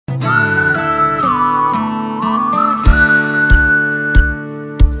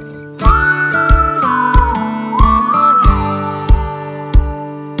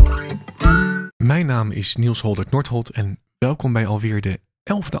naam is Niels Holdert-Nordholt en welkom bij alweer de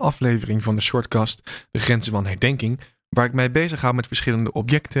 11e aflevering van de shortcast De Grenzen van Herdenking, waar ik mij bezighoud met verschillende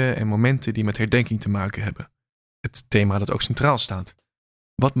objecten en momenten die met herdenking te maken hebben. Het thema dat ook centraal staat.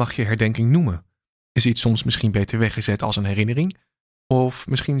 Wat mag je herdenking noemen? Is iets soms misschien beter weggezet als een herinnering, of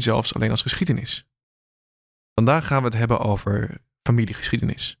misschien zelfs alleen als geschiedenis? Vandaag gaan we het hebben over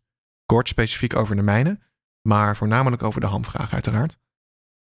familiegeschiedenis. Kort specifiek over de mijne, maar voornamelijk over de hamvraag uiteraard.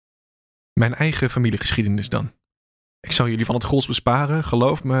 Mijn eigen familiegeschiedenis dan. Ik zal jullie van het gols besparen,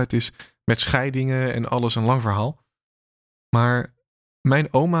 geloof me, het is met scheidingen en alles een lang verhaal. Maar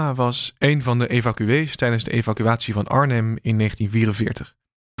mijn oma was een van de evacuees tijdens de evacuatie van Arnhem in 1944,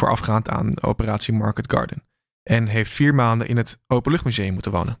 voorafgaand aan operatie Market Garden, en heeft 4 maanden in het Openluchtmuseum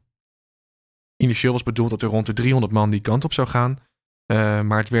moeten wonen. Initieel was bedoeld dat er rond de 300 man die kant op zou gaan,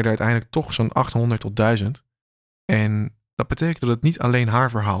 maar het werden uiteindelijk toch zo'n 800 tot 1000. En dat betekent dat het niet alleen haar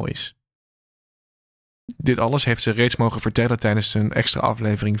verhaal is. Dit alles heeft ze reeds mogen vertellen tijdens een extra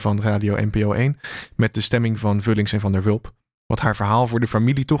aflevering van Radio NPO 1 met de stemming van Vullings en van der Wulp, wat haar verhaal voor de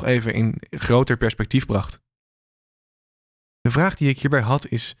familie toch even in groter perspectief bracht. De vraag die ik hierbij had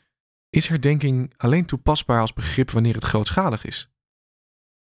is herdenking alleen toepasbaar als begrip wanneer het grootschalig is?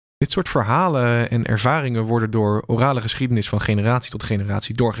 Dit soort verhalen en ervaringen worden door orale geschiedenis van generatie tot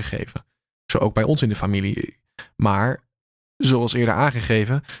generatie doorgegeven. Zo ook bij ons in de familie. Maar, zoals eerder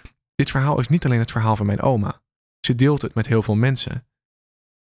aangegeven, dit verhaal is niet alleen het verhaal van mijn oma. Ze deelt het met heel veel mensen.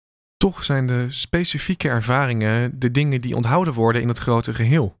 Toch zijn de specifieke ervaringen de dingen die onthouden worden in het grote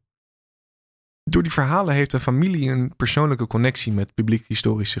geheel. Door die verhalen heeft de familie een persoonlijke connectie met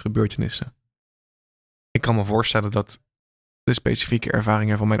publiek-historische gebeurtenissen. Ik kan me voorstellen dat de specifieke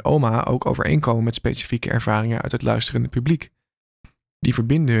ervaringen van mijn oma ook overeenkomen met specifieke ervaringen uit het luisterende publiek. Die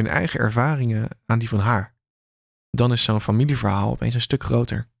verbinden hun eigen ervaringen aan die van haar. Dan is zo'n familieverhaal opeens een stuk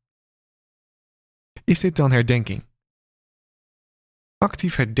groter. Is dit dan herdenking?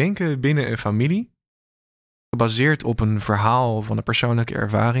 Actief herdenken binnen een familie, gebaseerd op een verhaal van een persoonlijke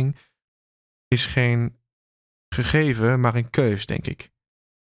ervaring, is geen gegeven, maar een keus, denk ik.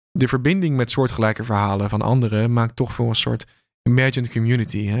 De verbinding met soortgelijke verhalen van anderen maakt toch voor een soort imagined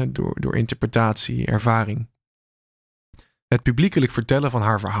community, door interpretatie, ervaring. Het publiekelijk vertellen van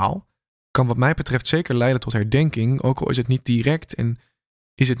haar verhaal kan wat mij betreft zeker leiden tot herdenking, ook al is het niet direct en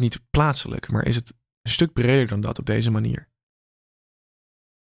is het niet plaatselijk, maar is het een stuk breder dan dat op deze manier.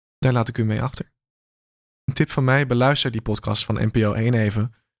 Daar laat ik u mee achter. Een tip van mij, beluister die podcast van NPO 1 even.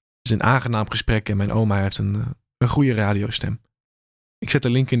 Het is een aangenaam gesprek en mijn oma heeft een goede radiostem. Ik zet de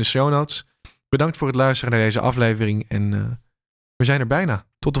link in de show notes. Bedankt voor het luisteren naar deze aflevering en we zijn er bijna.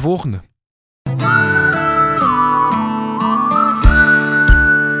 Tot de volgende.